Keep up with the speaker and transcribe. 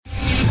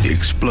the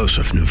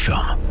explosive new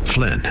film,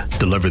 Flynn,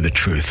 Deliver the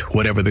Truth,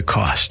 Whatever the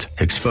Cost,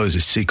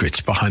 exposes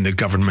secrets behind the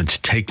government's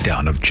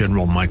takedown of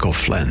General Michael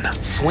Flynn.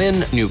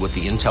 Flynn knew what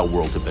the intel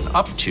world had been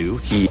up to.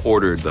 He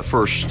ordered the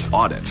first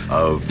audit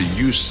of the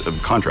use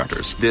of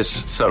contractors.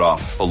 This set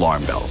off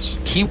alarm bells.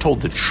 He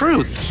told the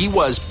truth. He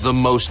was the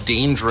most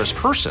dangerous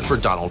person for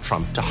Donald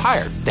Trump to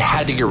hire. They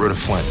had to get rid of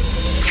Flynn.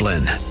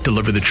 Flynn,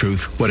 Deliver the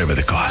Truth, Whatever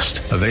the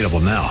Cost. Available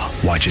now.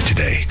 Watch it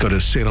today. Go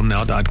to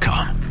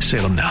salemnow.com.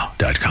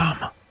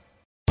 salemnow.com.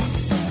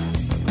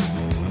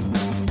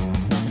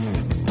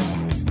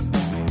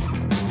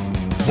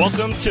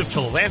 Welcome to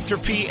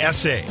Philanthropy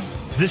SA.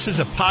 This is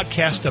a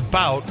podcast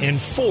about and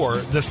for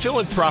the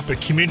philanthropic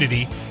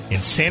community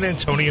in San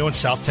Antonio and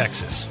South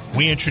Texas.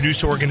 We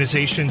introduce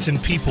organizations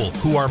and people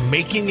who are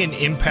making an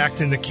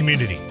impact in the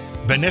community.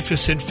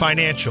 Beneficent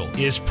Financial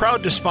is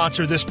proud to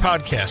sponsor this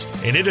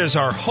podcast, and it is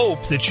our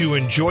hope that you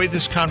enjoy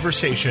this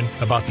conversation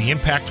about the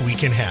impact we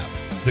can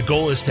have. The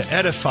goal is to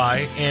edify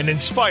and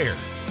inspire.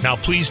 Now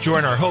please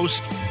join our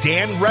host,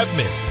 Dan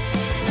Rebman.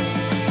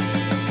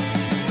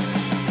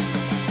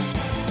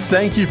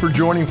 Thank you for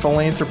joining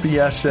Philanthropy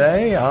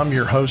SA. I'm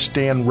your host,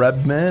 Dan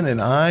Rebman,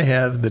 and I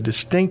have the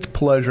distinct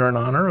pleasure and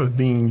honor of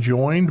being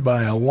joined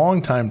by a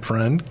longtime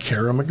friend,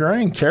 Cara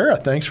Magrane. Cara,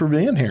 thanks for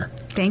being here.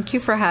 Thank you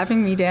for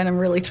having me, Dan. I'm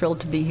really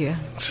thrilled to be here.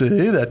 See,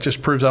 that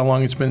just proves how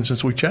long it's been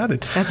since we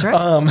chatted. That's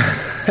right.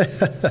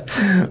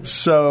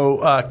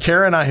 So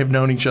Cara and I have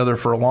known each other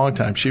for a long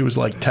time. She was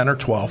like 10 or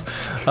 12,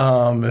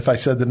 if I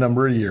said the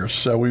number of years,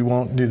 so we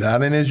won't do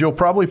that. And as you'll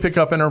probably pick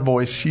up in her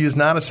voice, she is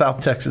not a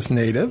South Texas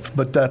native,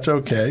 but that's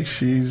okay.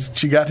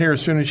 She got here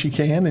as soon as she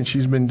can, and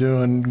she's been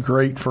doing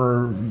great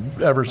for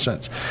ever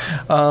since.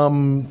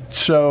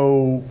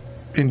 So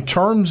in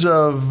terms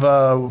of,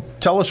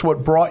 tell us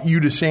what brought you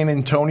to San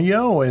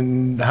Antonio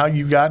and how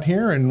you got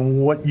here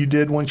and what you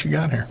did once you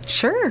got here.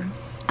 Sure.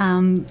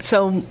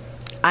 So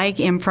I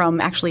am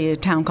from actually a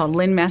town called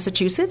Lynn,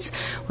 Massachusetts.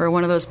 We're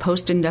one of those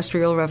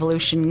post-industrial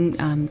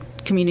revolution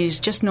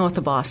communities just north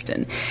of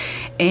Boston.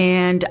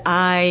 And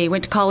I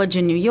went to college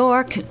in New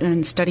York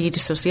and studied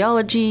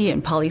sociology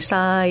and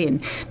poli-sci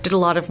and did a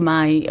lot of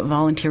my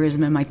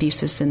volunteerism and my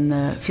thesis in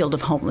the field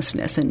of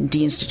homelessness and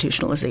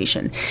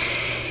deinstitutionalization.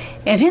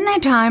 And in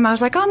that time, I was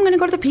like, I'm going to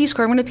go to the Peace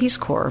Corps. I'm going to the Peace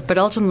Corps. But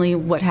ultimately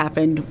what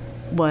happened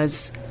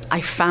was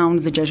I found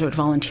the Jesuit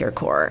Volunteer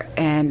Corps.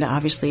 And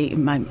obviously,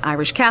 I'm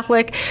Irish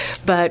Catholic,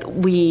 but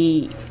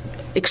we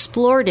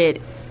explored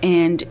it,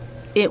 and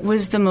it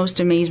was the most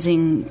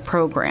amazing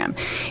program.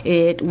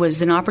 It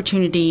was an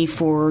opportunity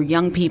for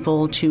young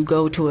people to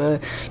go to a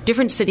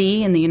different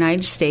city in the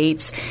United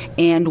States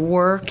and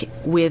work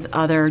with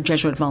other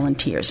Jesuit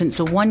volunteers. And it's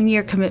a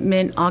one-year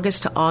commitment,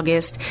 August to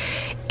August.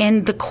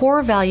 And the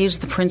core values,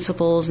 the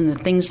principles, and the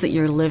things that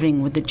you're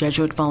living with the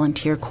Jesuit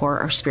Volunteer Corps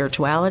are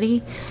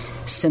spirituality,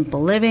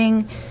 simple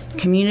living,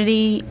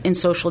 community, and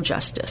social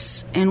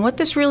justice. And what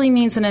this really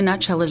means in a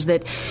nutshell is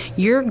that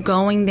you're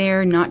going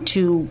there not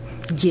to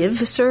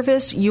give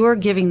service, you are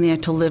giving there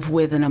to live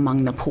with and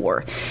among the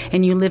poor.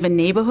 And you live in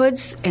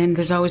neighborhoods, and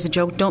there's always a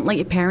joke, don't let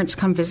your parents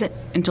come visit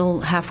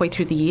until halfway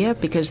through the year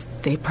because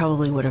they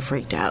probably would have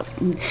freaked out.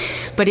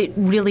 But it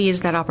really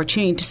is that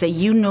opportunity to say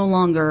you no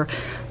longer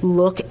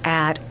look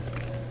at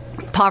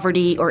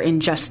poverty or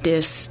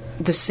injustice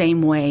the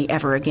same way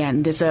ever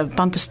again. There's a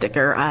bumper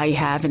sticker I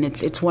have, and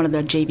it's one of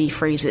the JV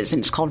phrases, and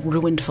it's called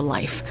Ruined for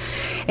Life.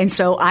 And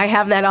so I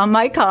have that on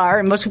my car,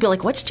 and most people are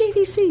like, what's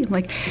JVC? I'm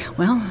like,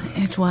 well,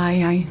 it's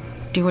why I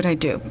do what I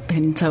do.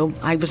 And so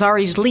I was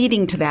already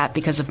leading to that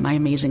because of my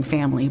amazing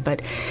family,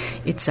 but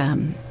it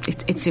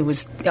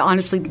was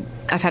honestly,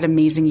 I've had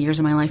amazing years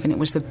in my life, and it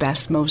was the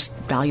best, most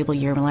valuable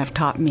year of my life.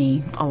 Taught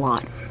me a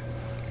lot.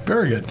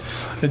 Very good.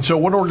 And so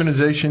what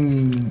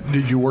organization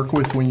did you work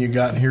with when you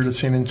got here to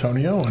San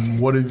Antonio, and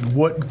what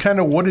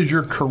has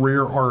your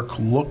career arc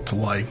looked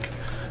like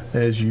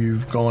as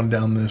you've gone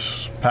down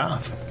this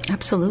path?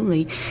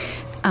 Absolutely.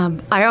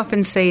 I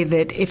often say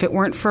that if it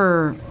weren't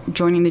for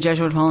joining the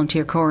Jesuit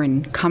Volunteer Corps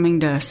and coming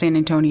to San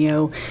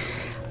Antonio,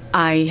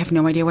 I have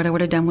no idea what I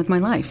would have done with my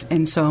life.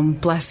 And so I'm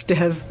blessed to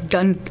have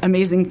done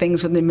amazing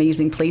things with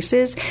amazing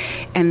places.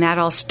 And that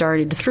all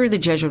started through the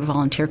Jesuit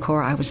Volunteer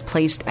Corps. I was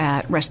placed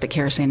at Respite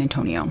Care San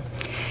Antonio.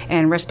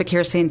 And Respite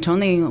Care San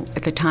Antonio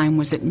at the time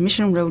was at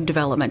Mission Road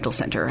Developmental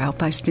Center out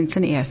by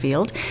Stinson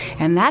Airfield.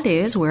 And that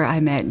is where I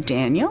met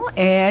Daniel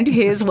and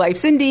his wife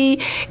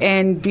Cindy.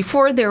 And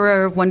before, there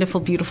were wonderful,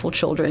 beautiful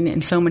children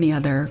and so many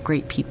other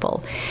great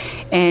people.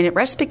 And at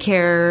Respite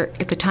Care,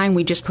 at the time,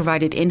 we just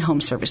provided in-home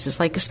services,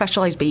 like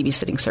specialized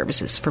babysitting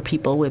services for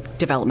people with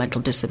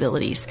developmental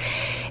disabilities.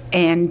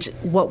 And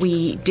what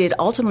we did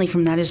ultimately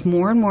from that is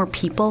more and more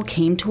people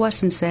came to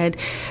us and said,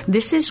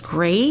 this is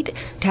great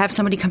to have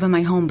somebody come in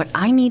my home, but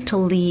I need to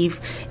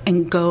leave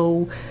and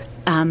go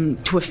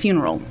to a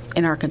funeral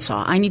in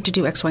Arkansas. I need to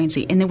do X, Y, and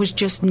Z. And there was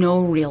just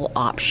no real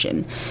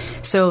option.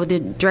 So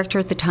the director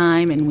at the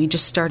time, and we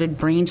just started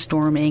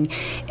brainstorming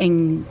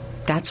and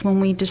that's when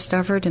we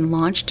discovered and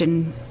launched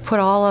and put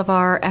all of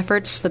our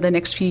efforts for the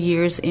next few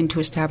years into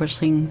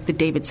establishing the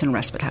Davidson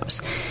Respite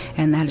House.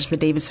 And that is the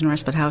Davidson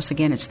Respite House.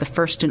 Again, it's the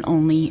first and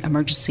only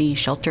emergency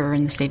shelter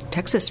in the state of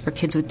Texas for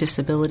kids with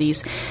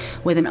disabilities,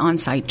 with an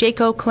on-site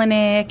JACO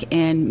clinic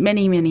and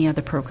many, many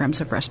other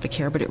programs of respite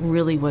care. But it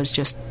really was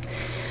just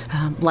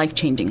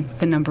life-changing,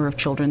 the number of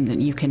children that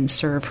you can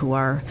serve who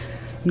are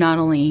not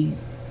only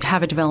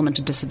have a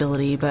developmental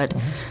disability, but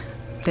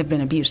they've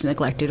been abused,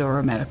 neglected, or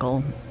a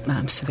medical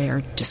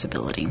severe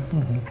disability.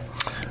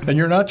 And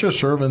you're not just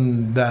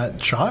serving that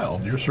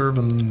child, you're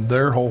serving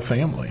their whole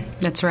family.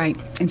 That's right.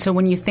 And so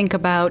when you think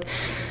about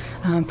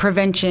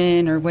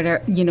prevention or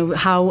whatever,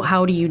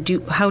 how do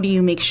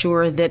you make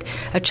sure that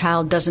a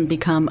child doesn't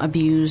become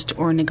abused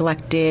or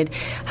neglected?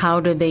 How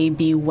do they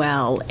be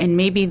well? And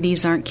maybe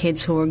these aren't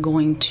kids who are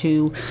going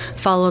to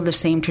follow the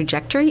same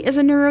trajectory as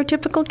a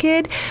neurotypical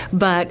kid,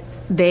 but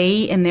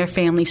they and their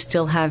family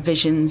still have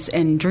visions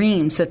and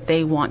dreams that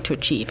they want to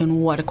achieve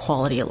and what a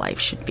quality of life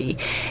should be.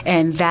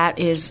 And that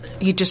is,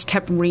 you just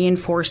kept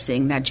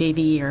reinforcing that JV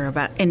year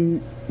about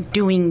and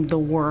doing the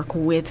work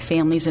with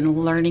families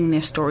and learning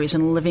their stories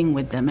and living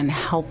with them and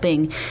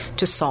helping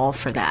to solve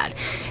for that.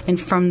 And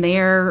from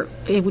there,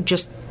 it would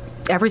just,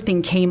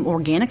 everything came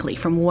organically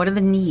from what are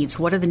the needs,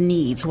 what are the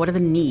needs, what are the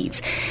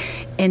needs.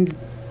 And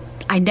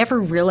I never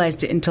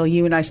realized it until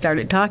you and I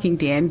started talking,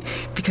 Dan,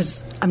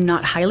 because I'm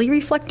not highly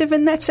reflective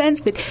in that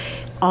sense, that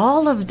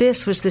all of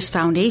this was this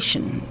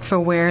foundation for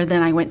where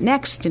then I went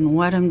next and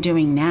what I'm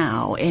doing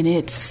now. And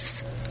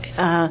it's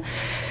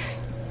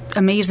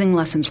amazing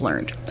lessons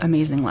learned.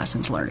 Amazing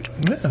lessons learned.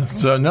 Yeah.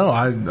 So, no,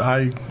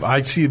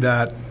 I see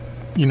that,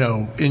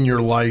 in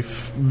your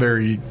life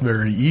very,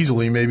 very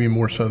easily, maybe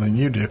more so than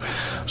you do.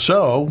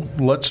 So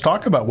let's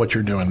talk about what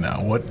you're doing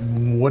now.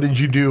 What did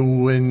you do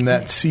when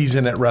that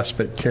season at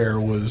Respite Care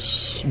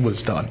was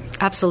done?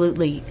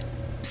 Absolutely.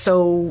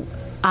 So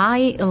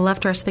I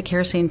left Respite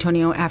Care San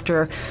Antonio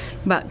after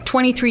about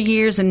 23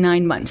 years and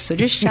 9 months, so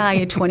just shy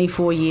of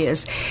 24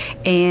 years.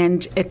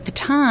 And at the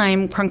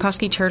time,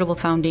 Kronkosky Charitable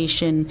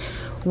Foundation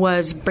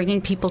was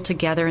bringing people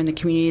together in the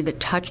community that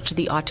touched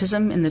the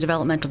autism and the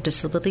developmental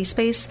disability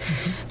space,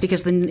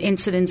 because the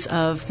incidence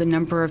of the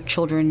number of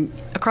children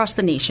across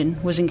the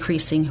nation was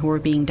increasing who were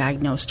being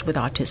diagnosed with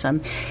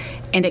autism.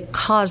 And it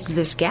caused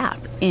this gap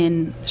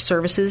in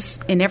services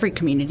in every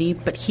community,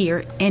 but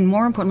here, and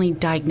more importantly,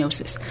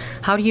 diagnosis.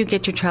 How do you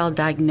get your child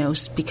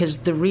diagnosed? Because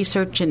the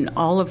research and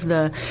all of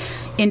the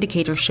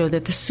indicators show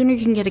that the sooner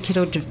you can get a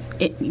kiddo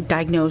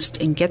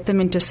diagnosed and get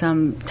them into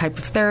some type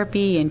of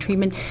therapy and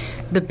treatment,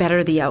 the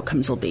better the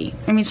outcomes will be.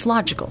 I mean, it's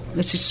logical.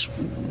 It's just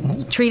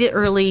treat it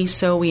early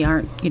so we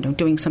aren't,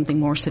 doing something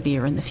more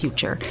severe in the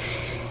future.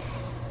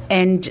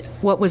 And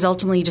what was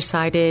ultimately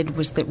decided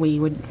was that we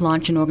would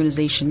launch an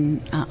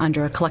organization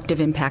under a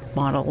collective impact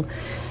model,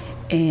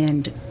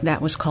 and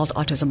that was called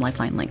Autism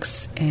Lifeline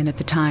Links. And at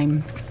the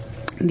time,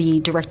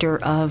 the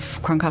director of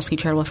Kronkosky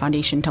Charitable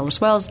Foundation,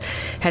 Tellis Wells,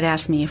 had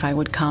asked me if I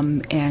would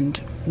come and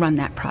run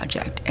that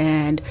project.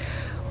 And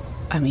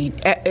I mean,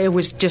 it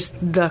was just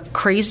the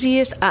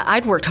craziest.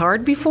 I'd worked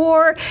hard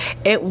before.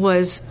 It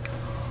was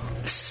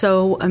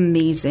so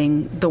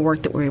amazing, the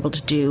work that we're able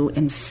to do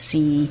and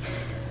see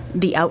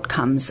the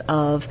outcomes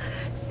of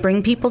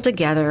bring people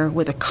together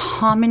with a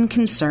common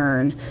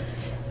concern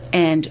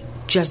and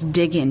just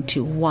dig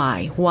into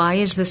why. Why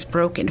is this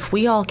broken? If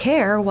we all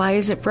care, why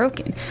is it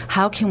broken?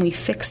 How can we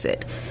fix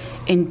it?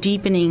 And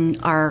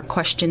deepening our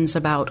questions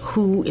about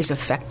who is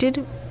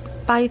affected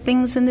by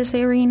things in this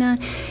arena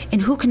and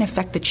who can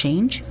affect the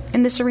change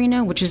in this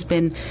arena, which has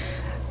been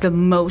the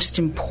most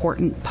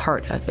important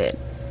part of it.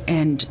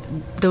 And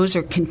those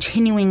are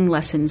continuing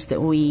lessons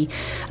that we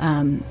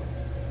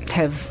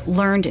have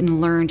learned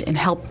and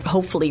help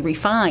hopefully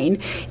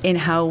refine in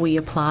how we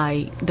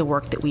apply the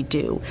work that we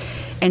do.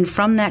 And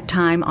from that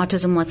time,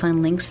 Autism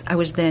Lifeline Links, I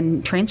was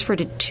then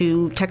transferred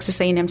to Texas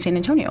A&M San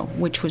Antonio,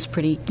 which was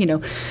pretty,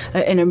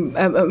 an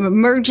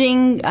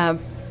emerging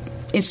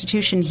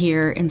institution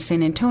here in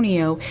San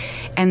Antonio,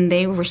 and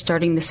they were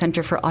starting the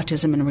Center for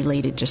Autism and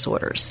Related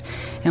Disorders.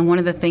 And one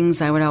of the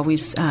things I would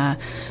always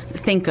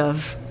think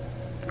of,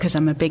 because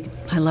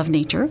I love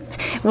nature,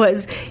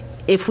 was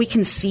if we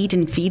can seed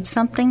and feed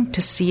something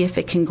to see if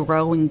it can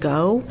grow and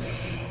go,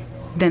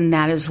 then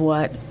that is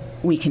what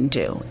we can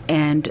do.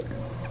 And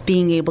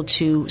being able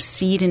to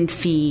seed and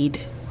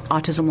feed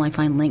Autism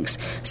Lifeline Links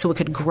so it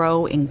could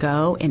grow and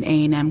go, and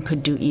A&M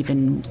could do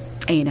even,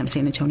 A&M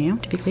San Antonio,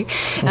 to be clear,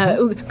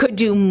 could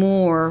do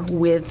more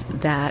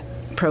with that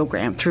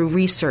program through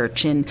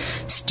research and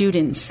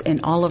students and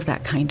all of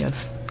that kind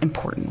of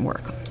important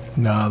work.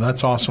 No,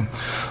 that's awesome.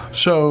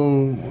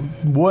 So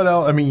what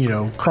else? I mean,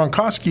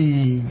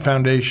 Kronkosky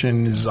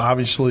Foundation is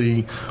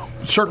obviously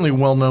certainly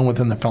well known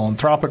within the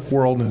philanthropic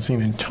world in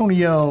San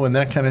Antonio and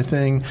that kind of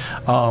thing.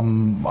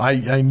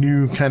 I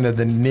knew kind of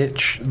the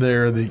niche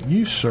there that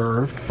you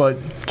served, but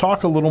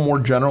talk a little more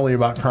generally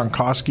about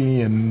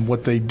Kronkosky and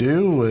what they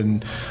do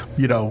and,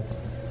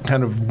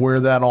 kind of where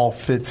that all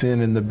fits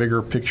in the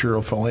bigger picture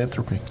of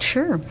philanthropy.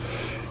 Sure.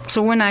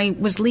 So when I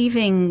was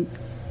leaving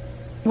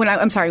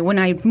when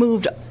I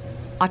moved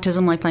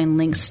Autism Lifeline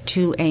Links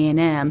to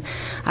A&M,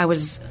 I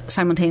was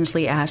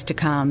simultaneously asked to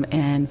come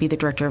and be the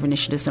Director of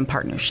Initiatives and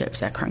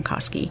Partnerships at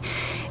Kronkosky.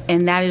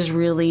 And that is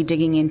really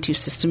digging into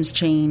systems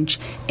change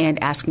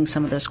and asking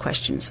some of those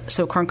questions.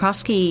 So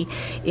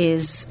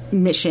Kronkosky's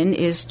mission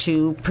is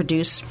to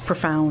produce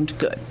profound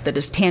good that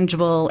is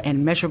tangible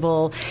and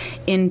measurable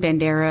in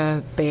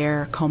Bandera,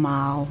 Bexar,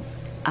 Comal,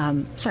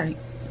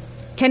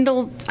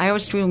 Kendall, I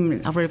always drew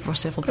them.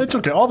 It's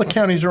okay. All the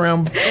counties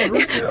around Bexar,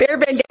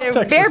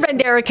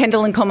 Bandera,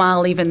 Kendall, and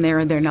Comal, even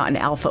they're not in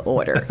alpha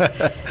order.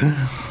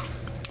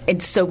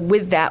 And so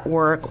with that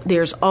work,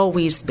 there's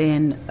always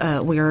been,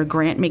 we are a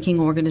grant-making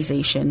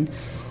organization,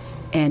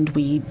 and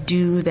we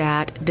do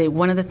that.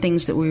 One of the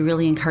things that we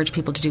really encourage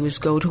people to do is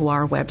go to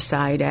our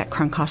website at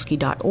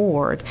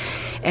kronkosky.org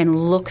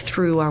and look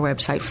through our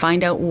website,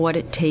 find out what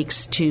it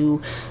takes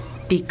to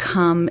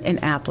become an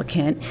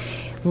applicant.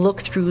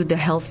 Look through the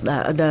health,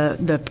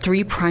 the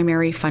three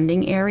primary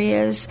funding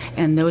areas,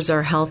 and those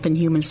are health and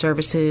human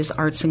services,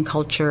 arts and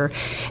culture,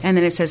 and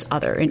then it says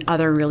other, and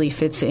other really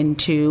fits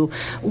into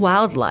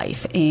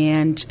wildlife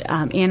and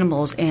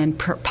animals and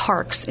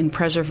parks and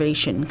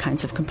preservation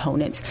kinds of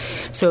components.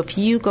 So if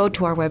you go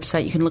to our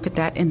website, you can look at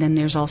that, and then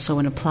there's also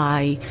an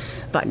apply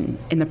button.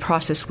 And the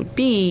process would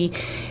be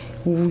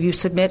you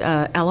submit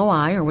a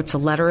LOI, or what's a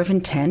letter of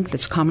intent,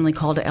 that's commonly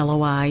called a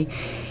LOI,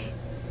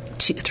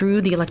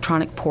 through the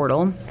electronic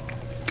portal.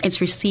 It's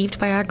received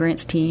by our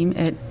grants team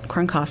at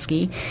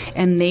Kronkosky,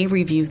 and they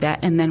review that,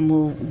 and then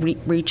we'll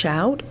reach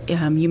out.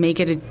 You may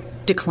get a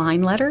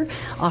decline letter.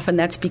 Often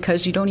that's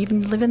because you don't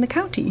even live in the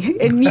county,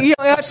 and you're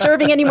not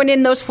serving anyone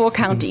in those 4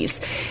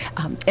 counties.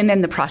 And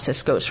then the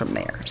process goes from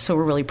there. So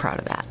we're really proud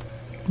of that.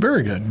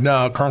 Very good.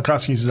 No,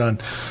 Kronkosky's done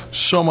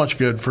so much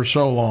good for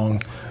so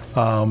long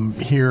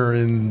here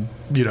in,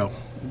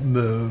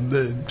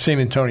 the San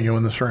Antonio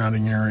and the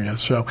surrounding area.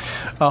 So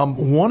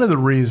one of the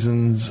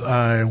reasons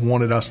I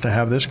wanted us to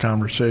have this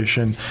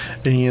conversation,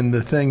 and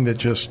the thing that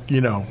just,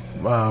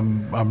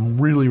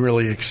 I'm really,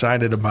 really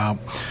excited about,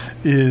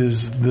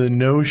 is the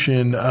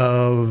notion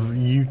of,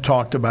 you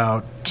talked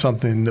about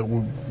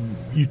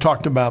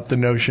the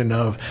notion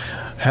of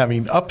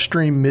having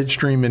upstream,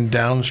 midstream, and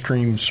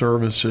downstream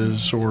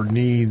services or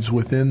needs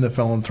within the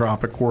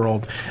philanthropic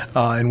world,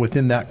 and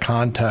within that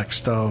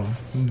context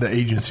of the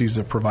agencies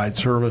that provide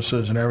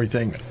services and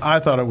everything. I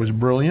thought it was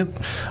brilliant.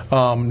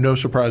 No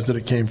surprise that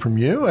it came from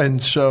you.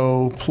 And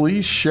so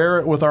please share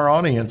it with our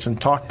audience and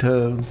talk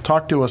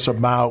to us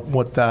about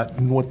what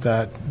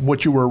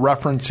you were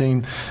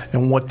referencing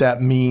and what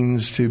that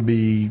means to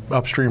be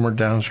upstream or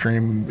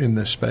downstream in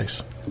this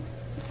space.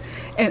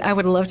 And I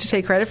would love to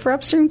take credit for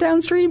upstream,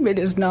 downstream. It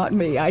is not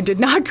me. I did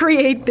not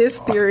create this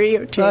theory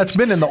of change. It's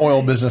been in the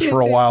oil business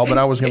for a while, but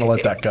I was going to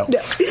let that go.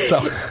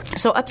 No.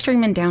 So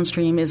upstream and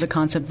downstream is a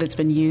concept that's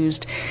been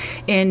used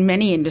in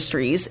many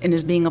industries and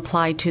is being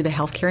applied to the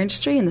healthcare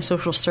industry and the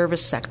social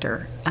service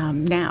sector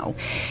now.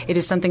 It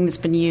is something that's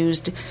been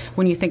used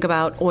when you think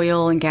about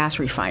oil and gas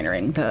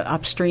refining. The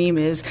upstream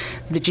is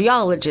the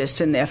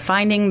geologists, and they're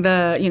finding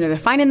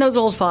those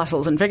old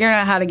fossils and figuring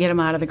out how to get them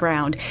out of the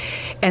ground.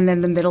 And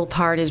then the middle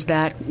part is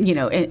that,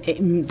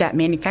 that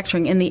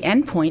manufacturing. And the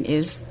end point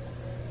is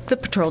the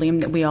petroleum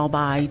that we all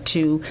buy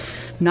to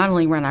not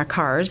only run our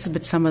cars,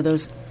 but some of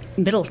those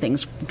middle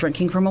things,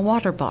 drinking from a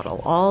water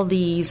bottle. All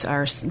these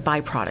are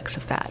byproducts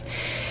of that.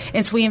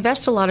 And so we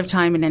invest a lot of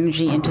time and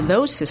energy into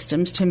those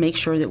systems to make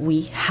sure that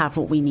we have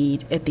what we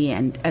need at the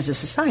end as a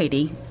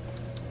society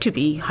to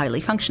be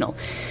highly functional.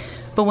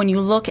 But when you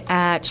look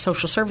at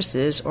social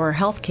services or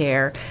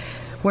healthcare,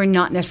 we're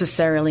not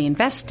necessarily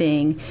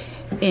investing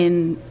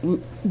in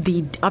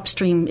the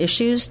upstream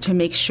issues to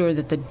make sure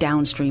that the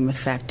downstream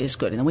effect is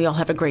good. And we all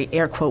have a great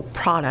air quote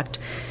product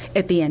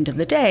at the end of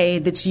the day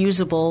that's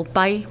usable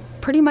by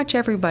pretty much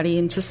everybody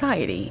in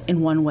society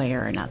in one way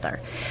or another.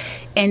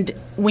 And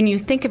when you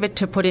think of it,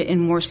 to put it in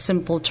more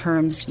simple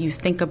terms, you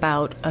think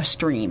about a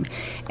stream.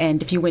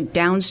 And if you went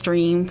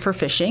downstream for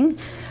fishing,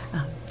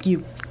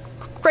 you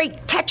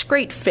catch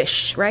great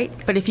fish, right?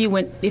 But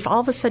if all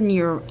of a sudden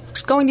you're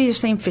going to your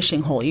same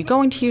fishing hole, you're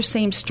going to your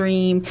same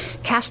stream,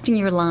 casting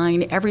your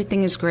line,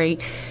 everything is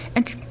great,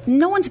 and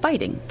no one's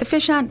biting. The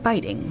fish aren't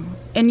biting.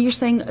 And you're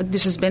saying,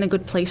 this has been a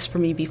good place for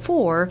me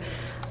before.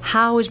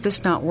 How is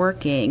this not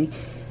working?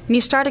 And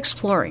you start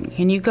exploring,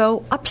 and you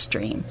go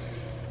upstream.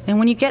 And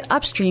when you get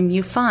upstream,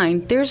 you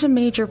find there's a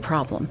major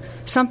problem.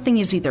 Something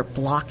is either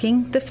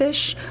blocking the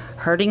fish,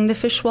 hurting the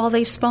fish while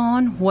they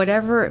spawn,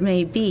 whatever it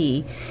may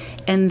be.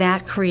 And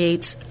that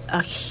creates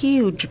a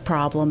huge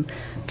problem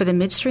for the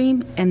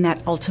midstream, and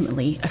that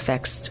ultimately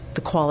affects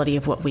the quality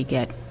of what we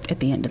get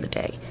at the end of the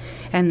day.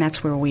 And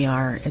that's where we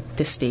are at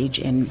this stage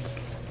in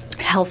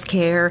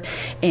healthcare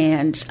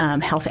and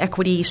health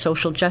equity,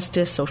 social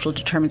justice, social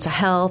determinants of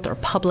health, or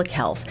public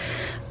health.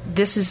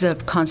 This is a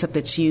concept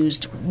that's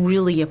used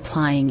really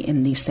applying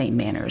in these same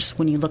manners.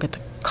 When you look at the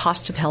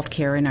cost of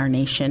healthcare in our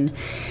nation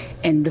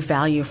and the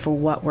value for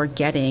what we're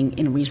getting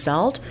in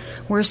result,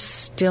 we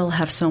still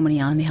have so many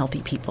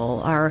unhealthy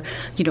people. Our,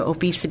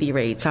 obesity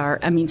rates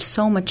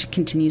so much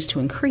continues to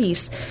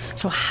increase.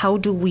 So how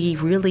do we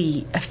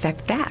really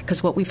affect that?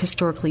 Because what we've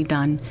historically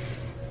done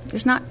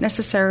is not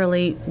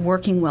necessarily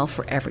working well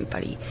for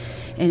everybody.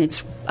 And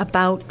it's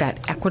about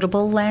that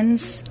equitable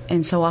lens.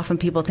 And so often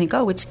people think,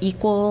 it's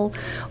equal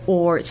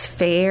or it's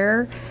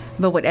fair.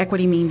 But what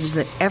equity means is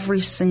that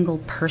every single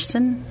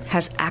person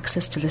has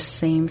access to the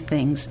same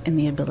things and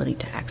the ability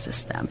to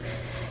access them.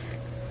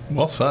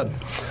 Well said.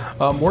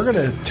 We're going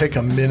to take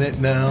a minute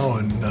now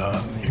and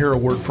hear a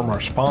word from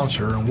our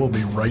sponsor, and we'll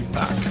be right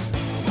back.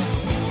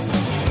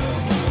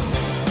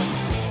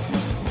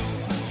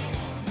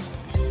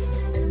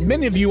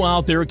 Many of you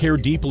out there care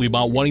deeply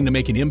about wanting to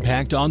make an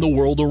impact on the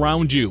world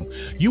around you.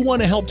 You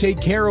want to help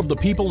take care of the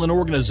people and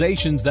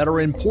organizations that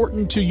are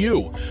important to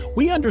you.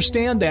 We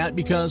understand that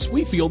because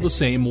we feel the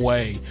same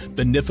way.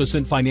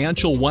 Beneficent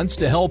Financial wants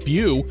to help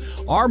you.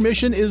 Our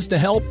mission is to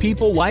help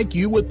people like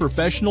you with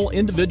professional,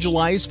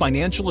 individualized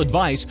financial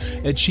advice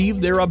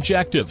achieve their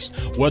objectives.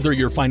 Whether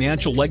your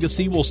financial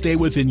legacy will stay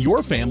within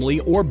your family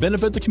or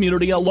benefit the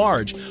community at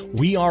large,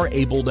 we are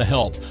able to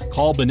help.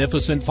 Call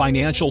Beneficent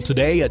Financial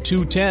today at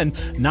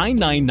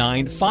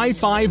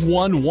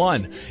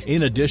 210-999-5511.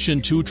 In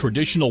addition to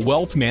traditional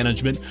wealth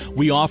management,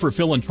 we offer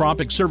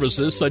philanthropic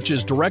services such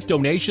as direct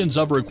donations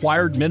of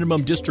required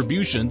minimum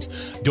distributions,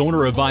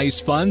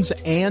 donor-advised funds,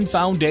 and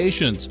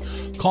foundations.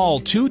 Call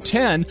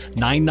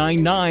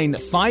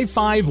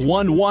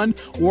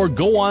 210-999-5511 or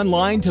go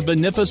online to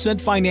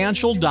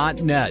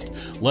beneficentfinancial.net.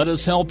 Let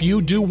us help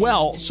you do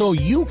well so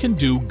you can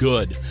do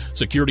good.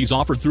 Securities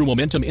offered through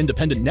Momentum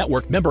Independent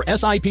Network, member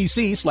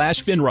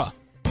SIPC/FINRA.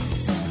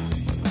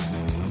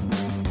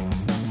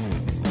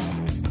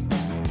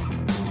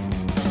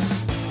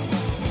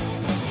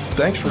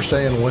 Thanks for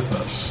staying with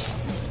us.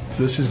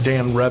 This is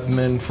Dan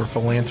Rebman for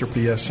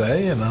Philanthropy SA,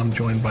 and I'm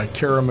joined by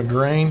Cara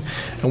Magrane.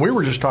 And we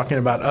were just talking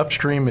about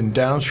upstream and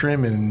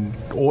downstream, and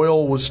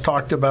oil was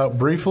talked about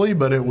briefly,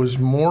 but it was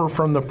more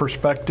from the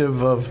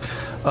perspective of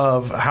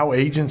how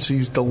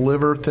agencies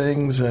deliver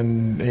things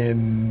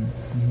and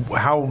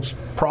how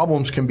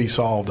problems can be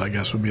solved, I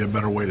guess would be a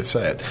better way to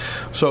say it.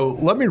 So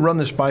let me run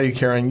this by you,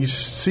 Cara, and you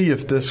see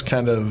if this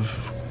kind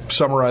of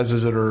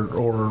summarizes it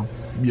or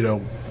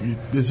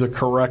is a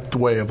correct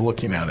way of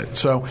looking at it.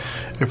 So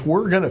if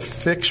we're going to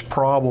fix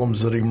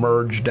problems that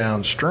emerge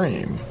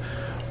downstream,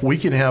 we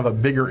can have a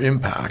bigger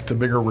impact, a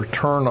bigger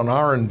return on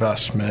our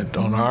investment,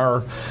 on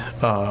our,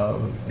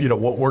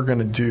 what we're going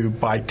to do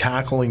by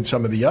tackling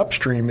some of the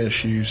upstream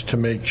issues to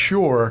make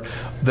sure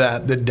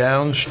that the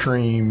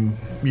downstream,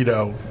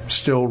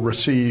 still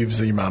receives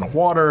the amount of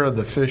water,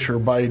 the fish are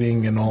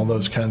biting, and all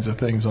those kinds of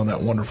things on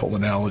that wonderful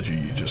analogy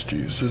you just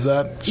used. Does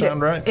that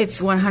sound right?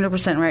 It's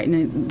 100% right.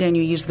 And Dan,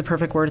 you used the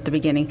perfect word at the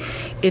beginning.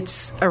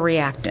 It's a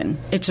reactant.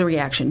 It's a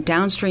reaction.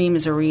 Downstream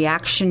is a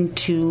reaction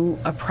to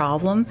a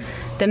problem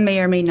that may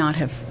or may not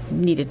have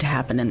needed to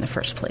happen in the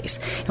first place.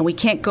 And we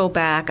can't go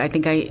back. I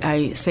think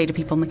I say to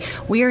people,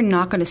 we are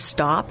not going to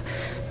stop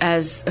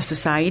as a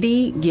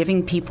society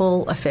giving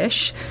people a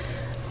fish,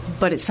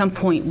 but at some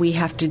point we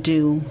have to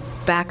do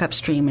back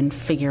upstream and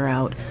figure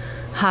out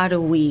how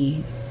do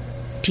we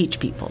teach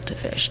people to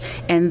fish.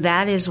 And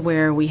that is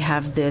where we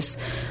have this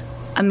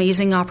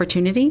amazing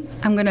opportunity,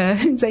 I'm going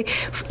to say,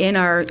 in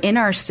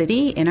our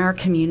city, in our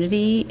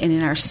community, and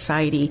in our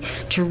society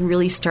to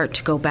really start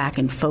to go back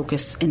and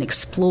focus and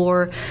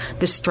explore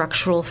the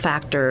structural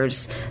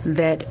factors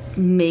that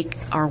make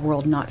our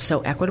world not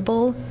so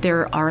equitable.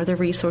 There are the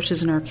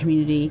resources in our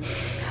community.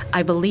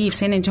 I believe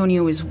San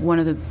Antonio is one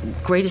of the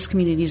greatest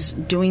communities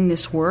doing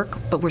this work,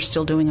 but we're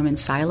still doing them in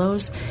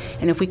silos.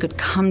 And if we could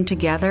come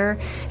together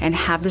and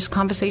have this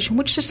conversation,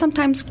 which just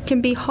sometimes can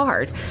be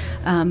hard,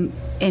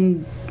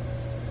 and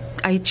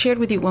I shared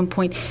with you at one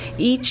point,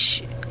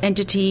 each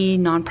entity,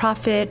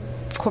 nonprofit,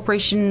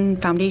 corporation,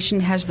 foundation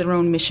has their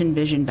own mission,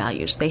 vision,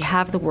 values. They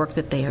have the work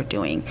that they are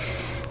doing.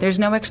 There's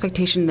no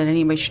expectation that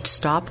anybody should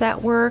stop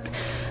that work,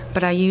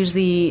 but I use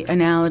the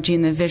analogy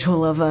and the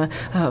visual of a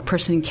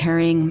person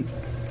carrying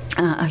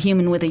a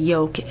human with a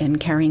yoke and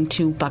carrying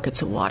 2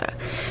 buckets of water.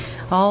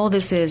 All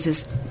this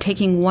is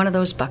taking one of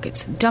those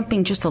buckets,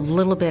 dumping just a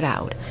little bit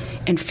out,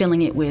 and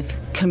filling it with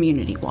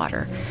community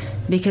water.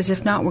 Because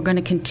if not, we're going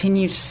to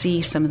continue to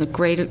see some of the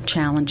greater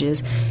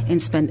challenges and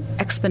spend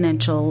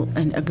exponential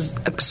and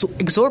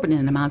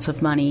exorbitant amounts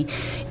of money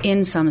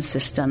in some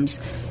systems.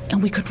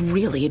 And we could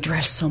really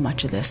address so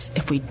much of this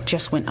if we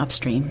just went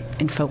upstream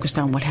and focused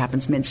on what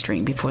happens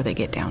midstream before they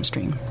get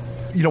downstream.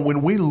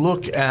 When we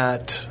look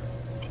at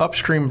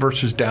upstream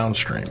versus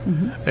downstream,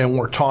 and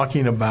we're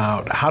talking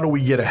about how do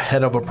we get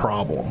ahead of a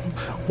problem,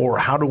 or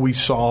how do we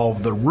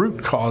solve the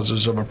root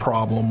causes of a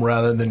problem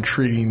rather than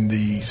treating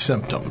the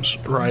symptoms,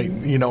 right?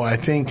 I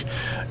think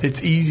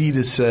it's easy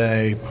to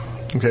say,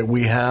 okay,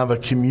 we have a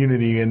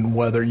community, and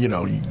whether,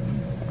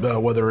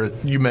 whether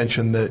you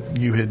mentioned that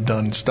you had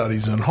done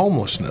studies in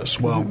homelessness.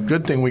 Well,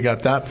 good thing we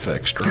got that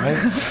fixed, right?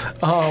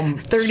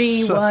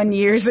 31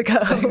 years ago.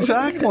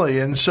 Exactly.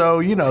 And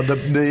so,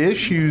 the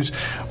issues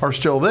are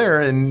still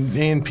there,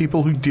 and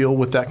people who deal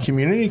with that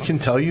community can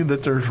tell you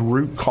that there's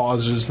root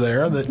causes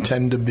there that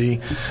tend to be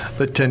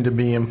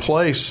in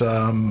place.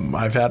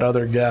 I've had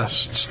other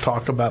guests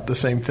talk about the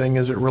same thing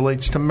as it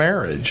relates to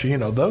marriage,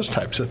 those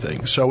types of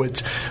things. So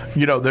it's,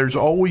 there's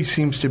always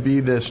seems to be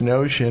this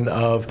notion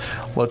of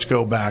let's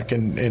go back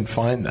and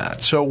find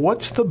that. So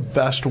what's the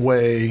best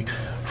way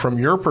from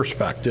your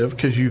perspective,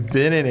 because you've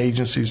been in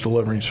agencies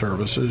delivering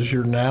services,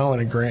 you're now in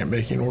a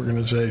grant-making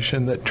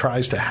organization that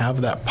tries to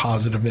have that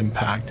positive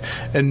impact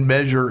and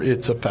measure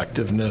its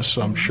effectiveness,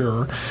 I'm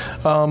sure.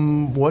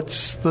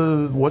 What's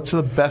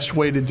the best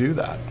way to do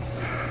that?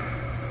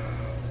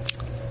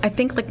 I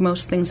think like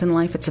most things in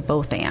life, it's a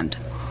both and.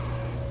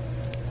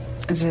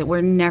 Is that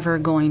we're never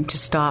going to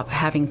stop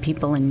having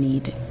people in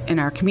need in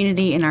our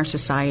community, in our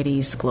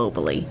societies,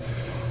 globally.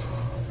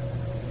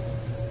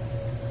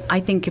 I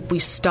think if we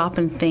stop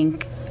and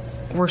think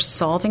we're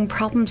solving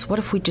problems, what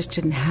if we just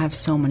didn't have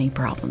so many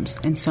problems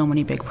and so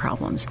many big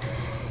problems?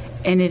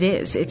 And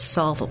it's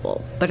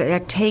solvable. But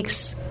it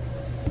takes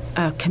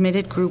a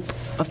committed group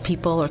of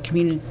people or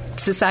community,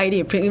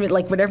 society,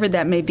 like whatever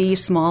that may be,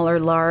 small or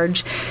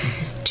large,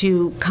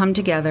 to come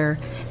together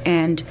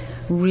and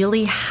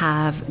really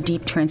have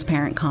deep,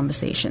 transparent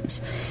conversations.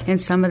 And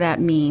some of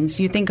that means,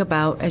 you think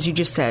about, as you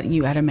just said,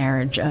 you had a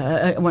marriage,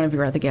 one of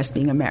your other guests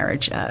being a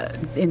marriage,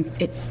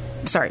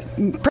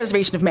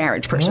 preservation of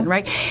marriage person,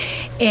 right?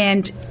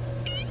 And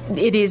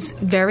it is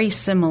very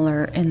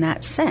similar in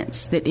that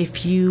sense, that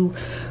if you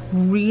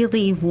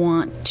really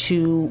want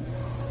to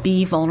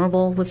be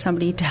vulnerable with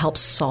somebody to help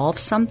solve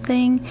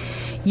something,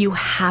 you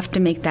have to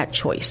make that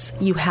choice.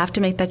 You have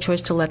to make that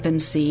choice to let them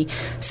see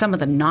some of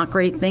the not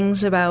great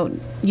things about,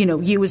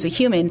 you as a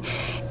human,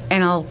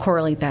 and I'll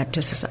correlate that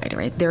to society,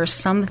 right? There are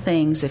some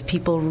things, if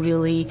people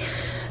really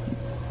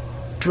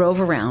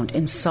drove around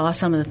and saw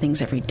some of the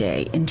things every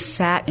day and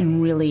sat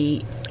and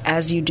really,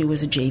 as you do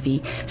as a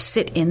JV,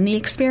 sit in the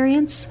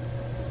experience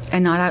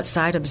and not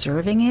outside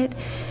observing it,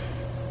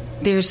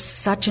 there's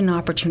such an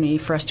opportunity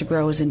for us to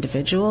grow as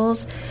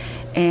individuals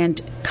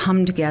and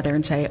come together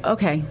and say,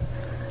 okay,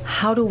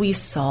 how do we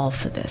solve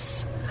for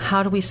this?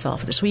 How do we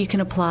solve this? Well, you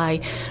can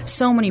apply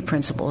so many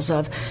principles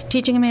of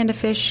teaching a man to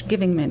fish,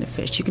 giving a man to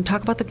fish. You can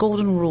talk about the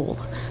golden rule.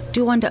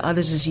 Do unto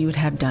others as you would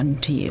have done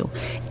to you.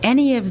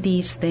 Any of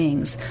these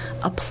things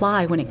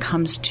apply when it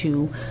comes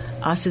to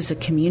us as a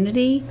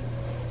community,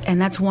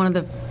 and that's one of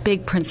the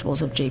big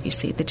principles of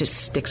JVC that just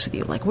sticks with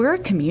you. Like, we're a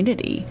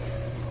community,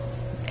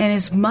 and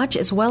as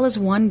well as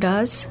one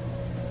does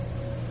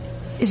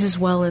is as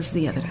well as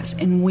the other does.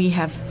 And we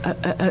have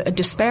a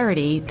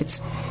disparity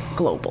that's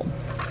global.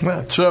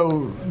 Yeah,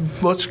 so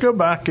let's go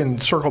back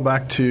and circle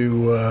back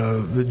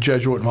to the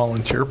Jesuit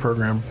volunteer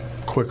program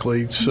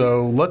quickly.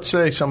 So let's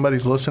say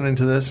somebody's listening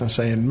to this and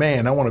saying,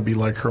 man, I want to be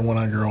like her when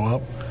I grow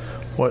up.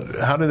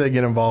 How do they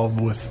get involved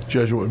with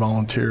Jesuit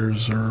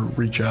volunteers or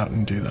reach out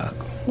and do that?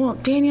 Well,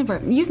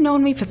 Daniel, you've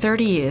known me for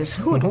 30 years.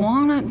 Who would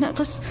want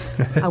to?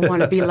 I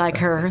want to be like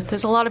her.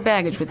 There's a lot of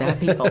baggage with that,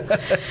 people.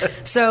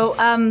 So,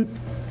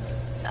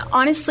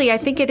 honestly, I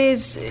think it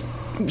is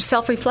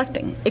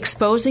self-reflecting,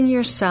 exposing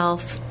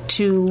yourself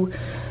to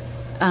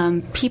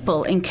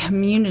people in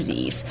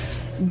communities.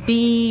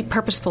 Be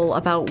purposeful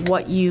about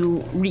what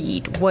you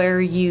read, where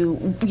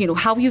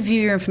how you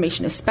view your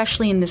information,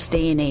 especially in this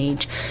day and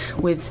age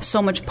with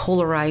so much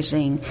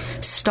polarizing.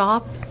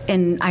 Stop,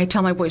 and I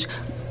tell my boys,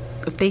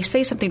 if they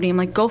say something to me, I'm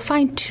like, go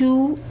find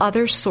 2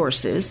 other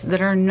sources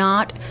that are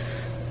not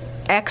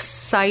X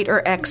site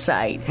or X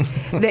site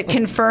that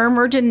confirm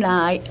or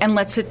deny, and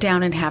let's sit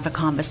down and have a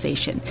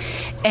conversation.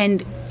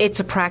 And it's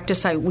a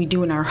practice we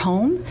do in our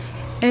home,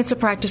 and it's a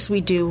practice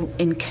we do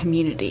in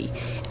community.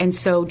 And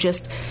so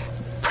just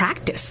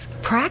practice.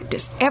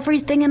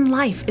 Everything in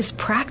life is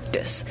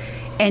practice.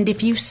 And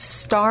if you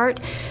start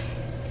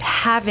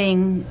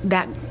having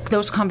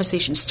those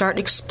conversations, start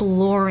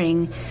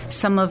exploring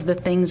some of the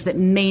things that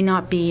may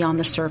not be on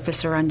the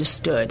surface or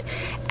understood,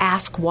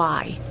 ask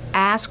why.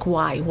 Ask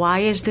why. Why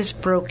is this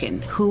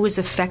broken? Who is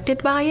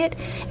affected by it?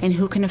 And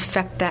who can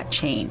affect that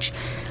change?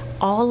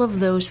 All of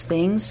those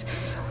things.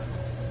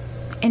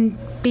 And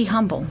be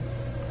humble.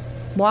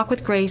 Walk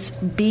with grace.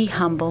 Be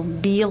humble.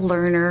 Be a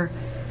learner.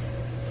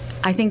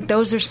 I think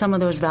those are some of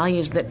those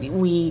values that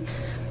we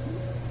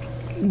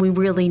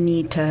really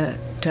need to,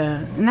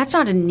 and that's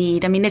not a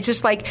need. I mean, it's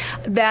just like,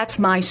 that's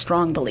my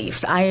strong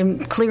beliefs. I am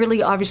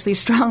clearly, obviously,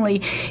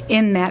 strongly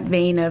in that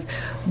vein of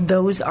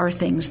those are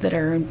things that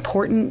are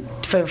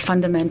important for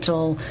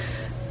fundamental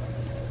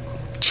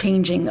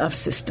changing of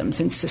systems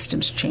and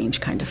systems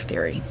change kind of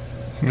theory.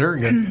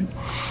 Very good.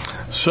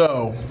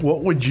 So,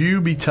 what would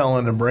you be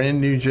telling a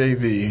brand new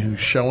JV who's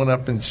showing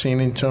up in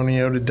San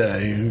Antonio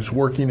today, who's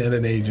working at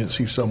an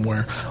agency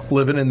somewhere,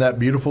 living in that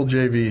beautiful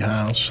JV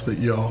house that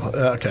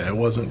okay, it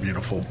wasn't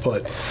beautiful,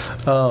 but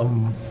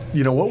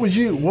what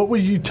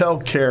would you tell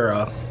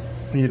Cara,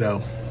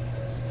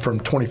 from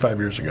 25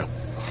 years ago.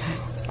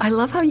 I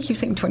love how you keep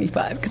saying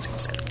 25 because I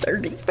was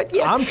 30. But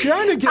yes, I'm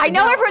trying to get. I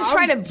know everyone's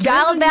trying to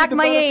dial back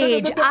my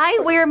age. I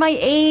wear my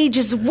age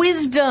as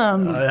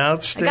wisdom.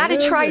 Outstanding. I got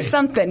to try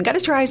something.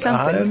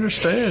 I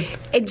understand.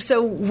 And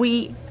so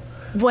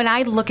when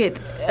I look at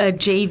a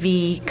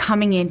JV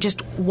coming in,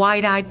 just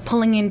wide-eyed,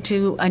 pulling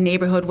into a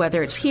neighborhood,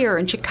 whether it's here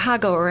in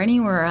Chicago or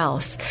anywhere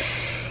else,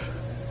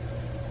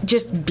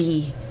 just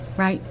be,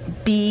 right?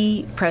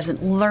 Be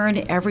present.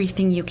 Learn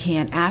everything you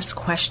can. Ask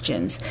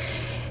questions.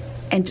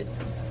 And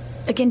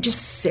again,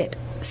 just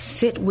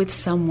sit with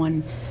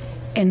someone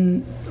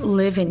and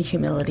live in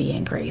humility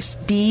and grace.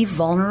 Be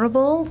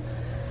vulnerable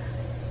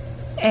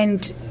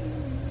and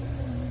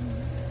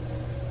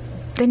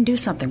then do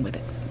something with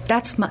it. I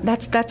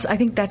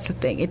think that's the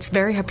thing. It's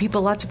very hard.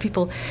 Lots of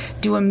people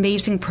do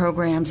amazing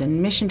programs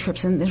and mission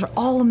trips, and they're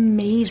all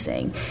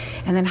amazing.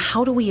 And then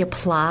how do we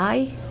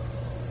apply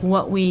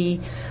what we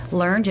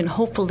learned and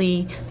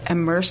hopefully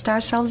immersed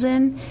ourselves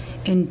in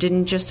and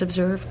didn't just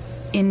observe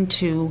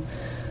into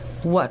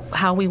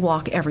how we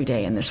walk every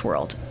day in this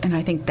world? And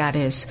I think that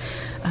is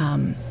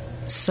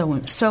so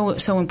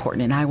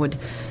important. And I would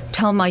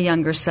tell my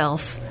younger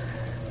self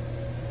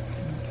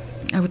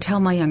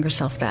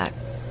that.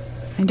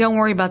 And don't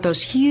worry about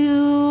those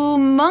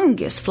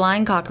humongous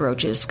flying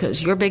cockroaches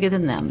because you're bigger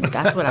than them.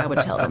 That's what I would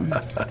tell them.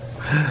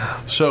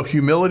 So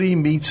humility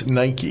meets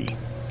Nike.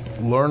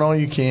 Learn all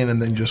you can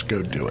and then just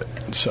go do it.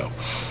 So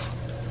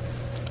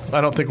I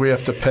don't think we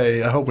have to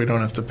pay. I hope we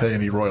don't have to pay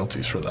any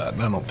royalties for that.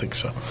 I don't think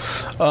so.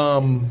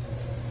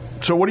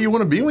 So what do you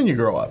want to be when you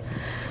grow up?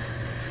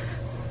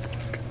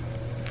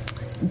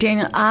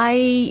 Daniel,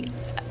 I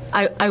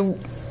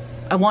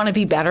want to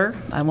be better.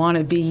 I want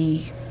to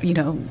be,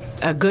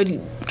 a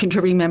good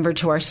contributing member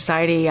to our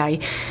society. I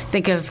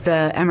think of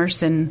the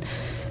Emerson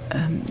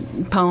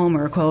poem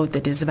or quote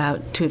that is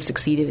about to have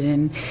succeeded,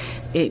 and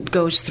it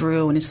goes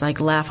through and it's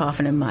like laugh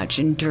often and much,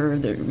 endure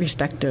the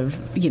respect of,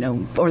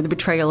 or the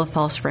betrayal of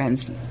false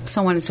friends,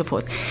 so on and so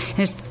forth. And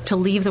it's to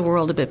leave the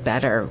world a bit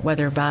better,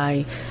 whether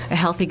by a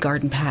healthy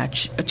garden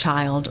patch, a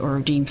child, or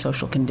a deemed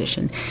social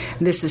condition.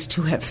 This is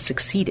to have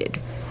succeeded.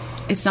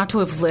 It's not to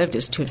have lived,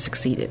 it's to have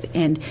succeeded.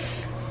 And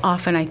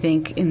often I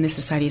think in this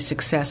society,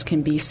 success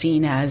can be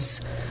seen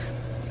as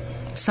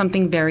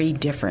something very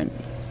different.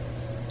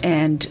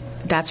 And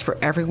that's for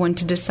everyone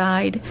to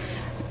decide.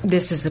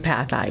 This is the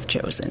path I've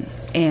chosen.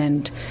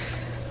 And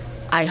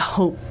I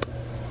hope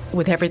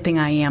with everything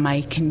I am,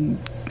 I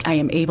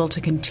am able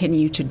to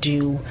continue to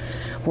do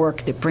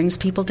work that brings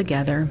people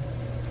together,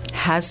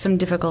 has some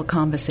difficult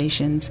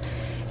conversations,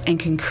 and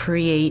can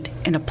create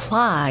and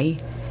apply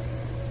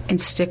and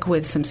stick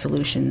with some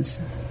solutions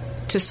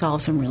to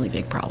solve some really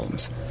big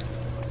problems.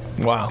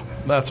 Wow,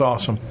 that's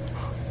awesome.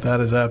 That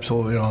is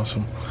absolutely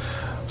awesome.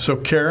 So,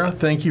 Cara,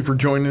 thank you for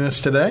joining us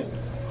today.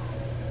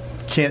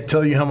 Can't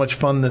tell you how much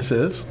fun this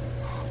is.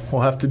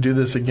 We'll have to do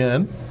this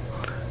again.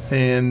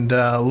 And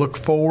look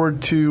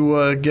forward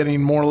to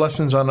getting more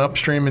lessons on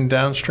upstream and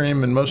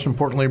downstream, and most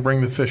importantly,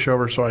 bring the fish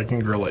over so I can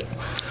grill it.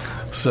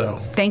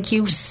 So, thank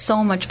you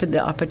so much for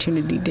the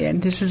opportunity, Dan.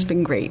 This has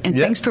been great, and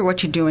thanks for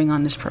what you're doing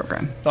on this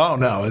program. Oh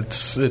no,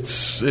 it's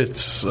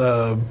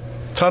a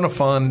ton of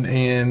fun,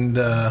 and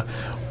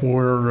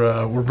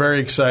we're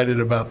very excited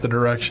about the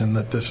direction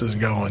that this is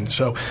going.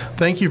 So,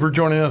 thank you for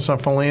joining us on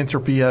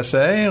Philanthropy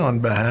SA. On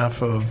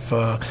behalf of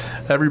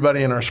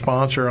everybody and our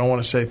sponsor, I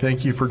want to say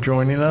thank you for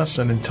joining us,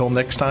 and until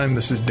next time,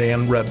 this is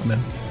Dan Redman.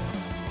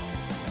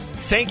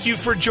 Thank you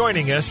for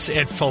joining us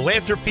at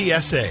Philanthropy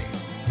SA.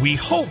 We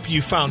hope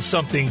you found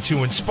something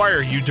to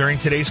inspire you during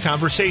today's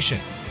conversation.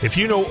 If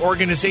you know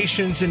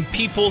organizations and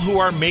people who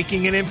are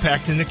making an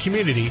impact in the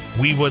community,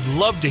 we would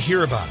love to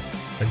hear about it.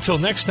 Until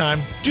next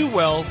time, do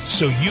well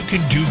so you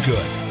can do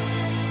good.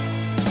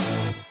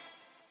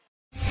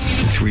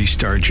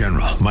 3-star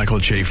General Michael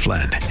J.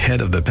 Flynn,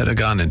 head of the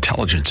Pentagon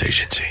Intelligence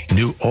Agency,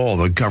 knew all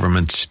the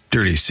government's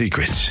dirty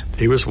secrets.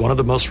 He was one of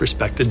the most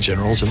respected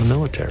generals in the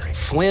military.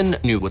 Flynn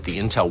knew what the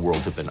intel world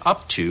had been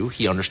up to.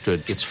 He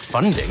understood its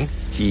funding.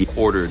 He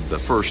ordered the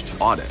first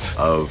audit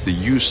of the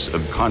use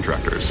of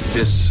contractors.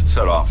 This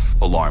set off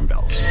alarm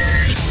bells.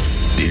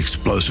 The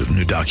explosive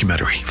new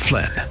documentary,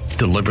 Flynn,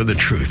 Deliver the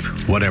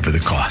Truth, Whatever the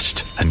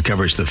Cost,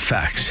 uncovers the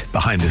facts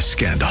behind this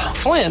scandal.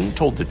 Flynn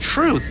told the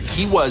truth.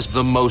 He was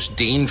the most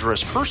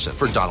dangerous person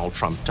for Donald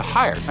Trump to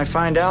hire. I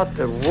find out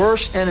the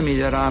worst enemy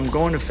that I'm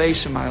going to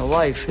face in my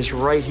life is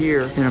right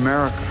here in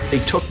America. They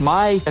took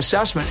my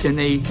assessment and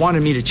they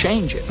wanted me to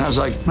change it. And I was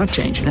like, I'm not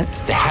changing it.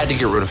 They had to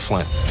get rid of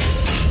Flynn.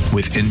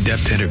 With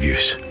in-depth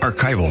interviews,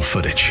 archival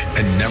footage,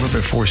 and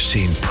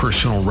never-before-seen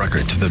personal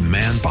records of the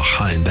man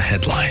behind the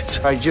headlines.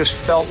 I just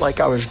felt like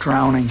I was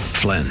drowning.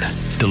 Flynn,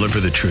 Deliver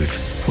the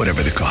Truth,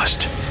 Whatever the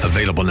Cost.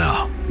 Available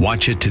now.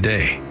 Watch it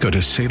today. Go to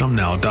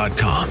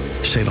salemnow.com.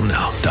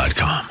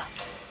 salemnow.com.